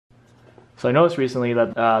So I noticed recently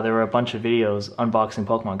that there were a bunch of videos unboxing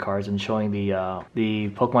Pokemon cards and showing the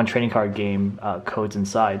Pokemon trading card game codes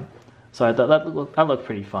inside. So I thought that looked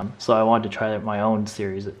pretty fun. So I wanted to try my own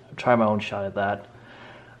series, try my own shot at that.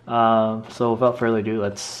 So without further ado,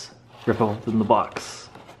 let's rip open the box.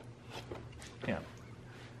 Yeah.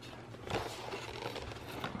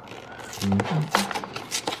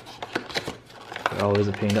 They're always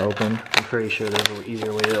a pain to open. I'm pretty sure there's an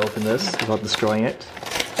easier way to open this without destroying it.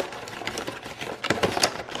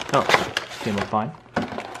 Oh, came up fine.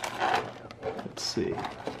 Let's see.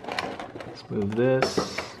 Let's move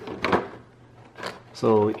this.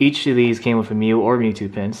 So each of these came with a Mew or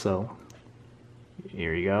Mewtwo pin, so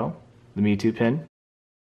here you go, the Mewtwo pin.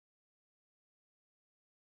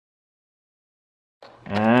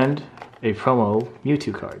 And a promo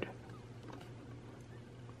Mewtwo card.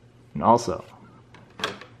 And also,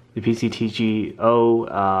 the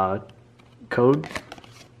PCTGO code.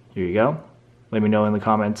 Here you go. Let me know in the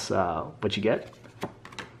comments what you get.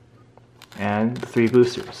 And the 3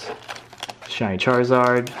 boosters. Shiny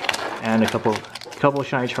Charizard, and a couple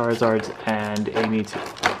Shiny Charizards, and a Mewtwo.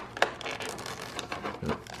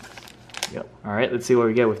 Yep. Alright, let's see what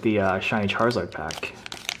we get with the Shiny Charizard pack.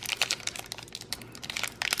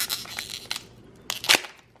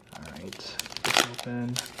 Alright,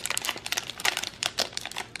 open.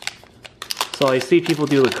 So I see people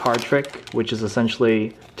do the card trick, which is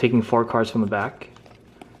essentially taking 4 cards from the back,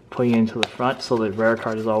 putting it into the front, so the rare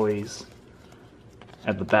card is always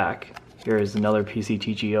at the back. Here is another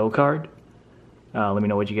PCTGO card. Let me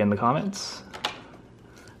know what you get in the comments.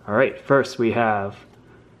 Alright, first we have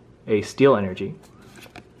a Steel Energy,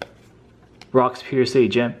 Brock's Pewter City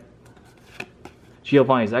Gym,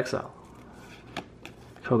 Giovanni's Exile,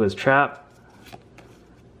 Koga's Trap,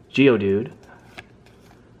 Geodude,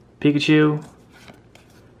 Pikachu,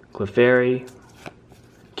 Clefairy,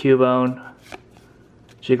 Cubone,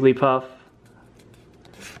 Jigglypuff,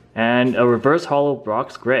 and a reverse hollow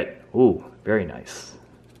Brock's Grit. Ooh, very nice.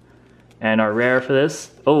 And our rare for this,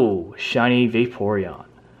 oh, shiny Vaporeon.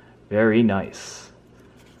 Very nice.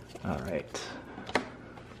 Alright.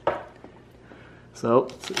 So,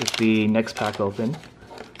 with the next pack open,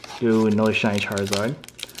 let's do another shiny Charizard.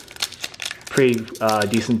 Pretty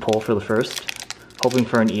decent pull for the first. Hoping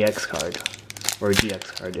for an EX card, or a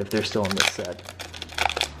GX card, if they're still in this set.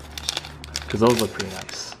 Because those look pretty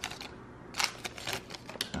nice.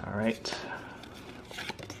 Alright.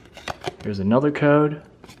 Here's another code.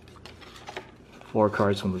 4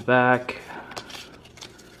 cards from the back.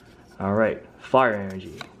 Alright, Fire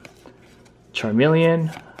Energy,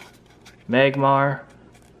 Charmeleon, Magmar,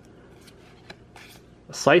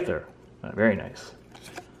 a Scyther, very nice,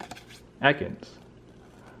 Ekans,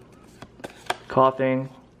 Coughing,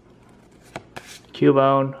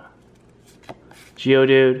 Cubone,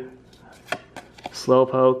 Geodude,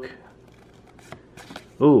 Slowpoke,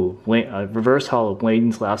 ooh, reverse hollow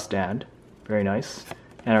Blaine's Last Stand, very nice,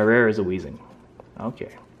 and our rare is a Weezing.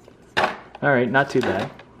 Okay. Alright, not too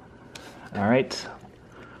bad. Alright.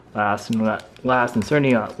 Last and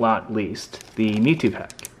certainly not least, the Mewtwo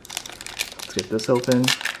pack. Let's get this open.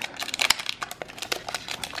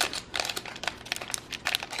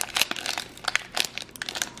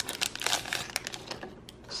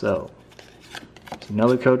 So,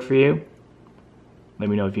 another code for you. Let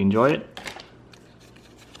me know if you enjoyed it.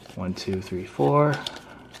 1, 2, 3, 4.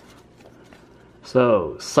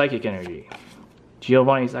 So, Psychic Energy,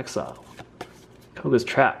 Giovanni's Exile, Koga's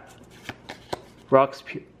Trap, Brock's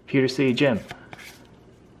Pewter City Gym,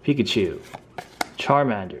 Pikachu,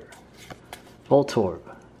 Charmander, Voltorb,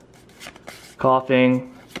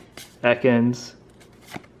 Coughing, Ekans,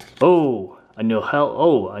 oh, a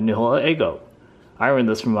Nihilego. I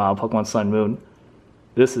remember this from Pokemon Sun and Moon.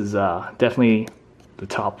 This is definitely the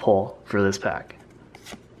top pull for this pack.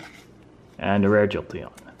 And a rare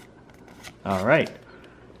Jolteon. Alright.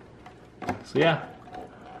 So yeah.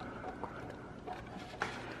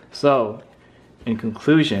 So, in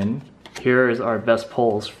conclusion, here is our best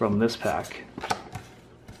pulls from this pack.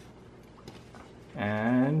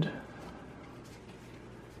 And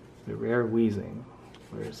the rare Weezing.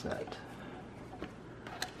 Where is that?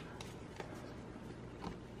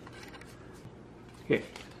 Okay.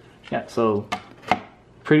 Yeah, so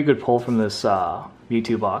pretty good pull from this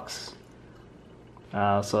Mewtwo box.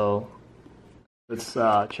 So let's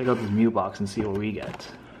check out this Mew box and see what we get.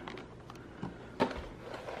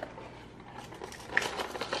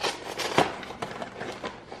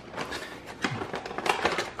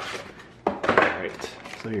 Alright,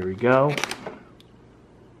 so here we go.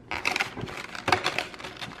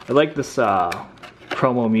 I like this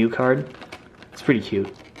promo Mew card. It's pretty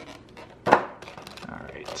cute.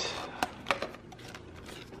 Alright.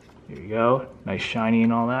 Here you go, nice shiny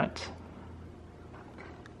and all that.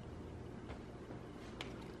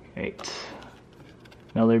 Great.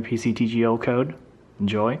 Another PCTGO code.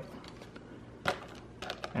 Enjoy.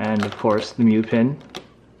 And of course the Mew pin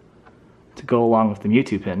to go along with the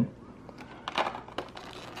Mewtwo pin.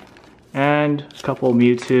 And a couple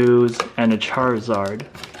Mewtwo's and a Charizard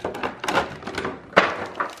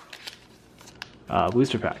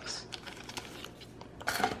booster packs.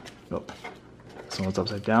 Oh, this one's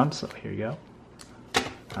upside down, so here you go.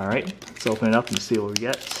 Alright, let's open it up and see what we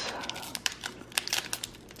get.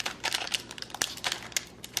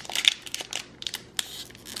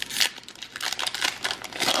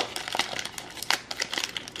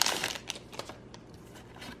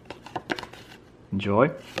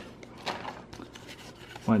 Enjoy.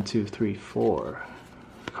 1, 2, 3, 4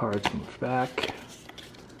 cards from the back.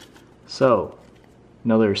 So,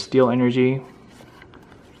 another Steel Energy,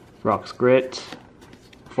 Rock's Grit,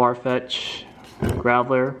 Farfetch,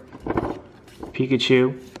 Graveler,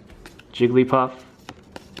 Pikachu, Jigglypuff,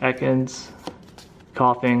 Ekans,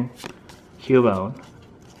 Coughing, Cubone,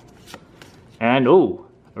 and a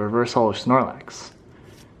Reverse Holo Snorlax.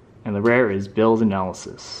 And the rare is Build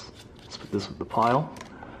Analysis. Let's put this with the pile.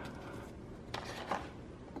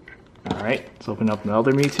 Alright, let's open up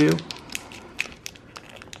another Mewtwo.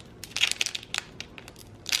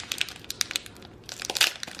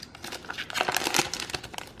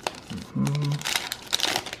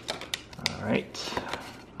 Alright,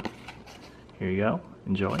 here you go,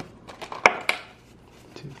 enjoy.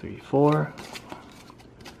 2, 3, 4.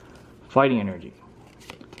 Fighting Energy,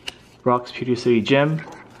 Brock's Pewter City Gym,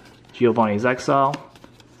 Giovanni's Exile,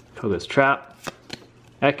 Koga's Trap,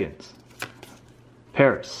 Ekans,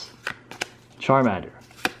 Paris, Charmander,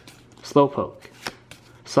 Slowpoke,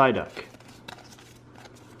 Psyduck.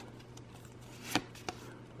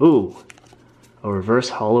 Ooh, a Reverse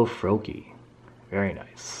Holo Froakie. Very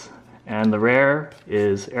nice. And the rare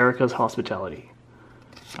is Erica's Hospitality.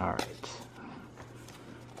 Alright.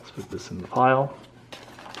 Let's put this in the pile.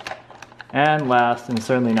 And last, and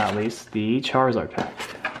certainly not least, the Charizard pack.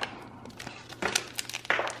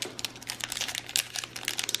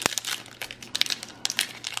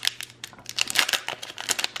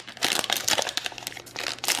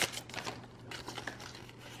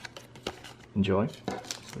 Enjoy.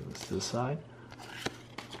 Put this to the side.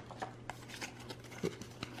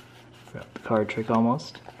 Forgot the card trick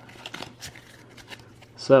almost.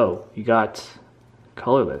 So, you got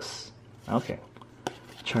colorless. Okay.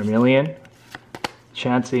 Charmeleon,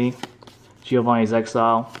 Chansey, Giovanni's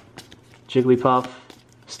Exile, Jigglypuff,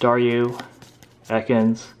 Staryu,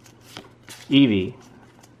 Ekans, Eevee,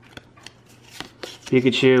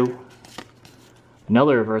 Pikachu,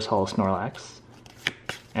 another Reverse Holo Snorlax,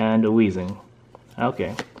 and a Weezing.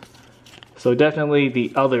 Okay, so definitely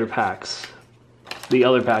the other packs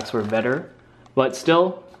were better, but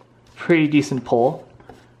still pretty decent pull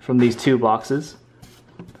from these two boxes.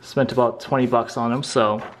 Spent about 20 bucks on them,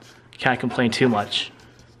 so can't complain too much.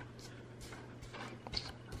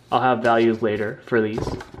 I'll have values later for these,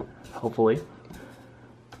 hopefully.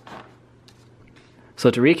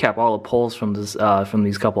 So to recap all the pulls from this from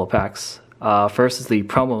these couple of packs, first is the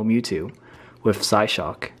promo Mewtwo with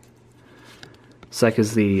Psyshock. Second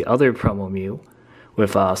is the other promo Mew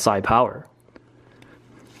with Psy Power.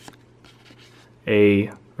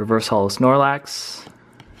 A Reverse Holo Snorlax,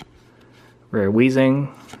 rare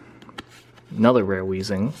Weezing, another rare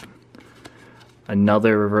Weezing,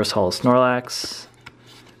 another Reverse Holo Snorlax,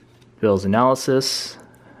 Bill's Analysis,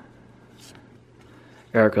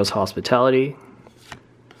 Erica's Hospitality,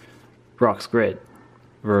 Brock's Grit,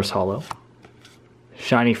 Reverse Holo,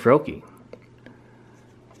 Shiny Froakie,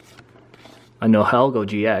 a Nohelgo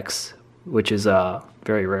GX, which is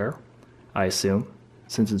very rare, I assume,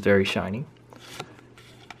 since it's very shiny,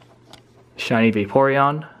 Shiny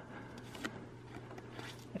Vaporeon,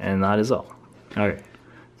 and that is all. Okay,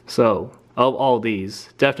 so of all these,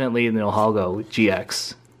 definitely the Nohelgo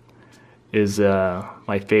GX is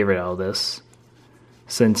my favorite out of this,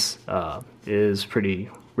 since it is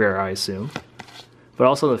pretty rare, I assume. But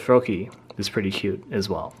also the Froakie is pretty cute as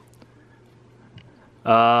well.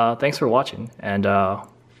 Thanks for watching, and I'll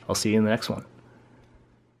see you in the next one.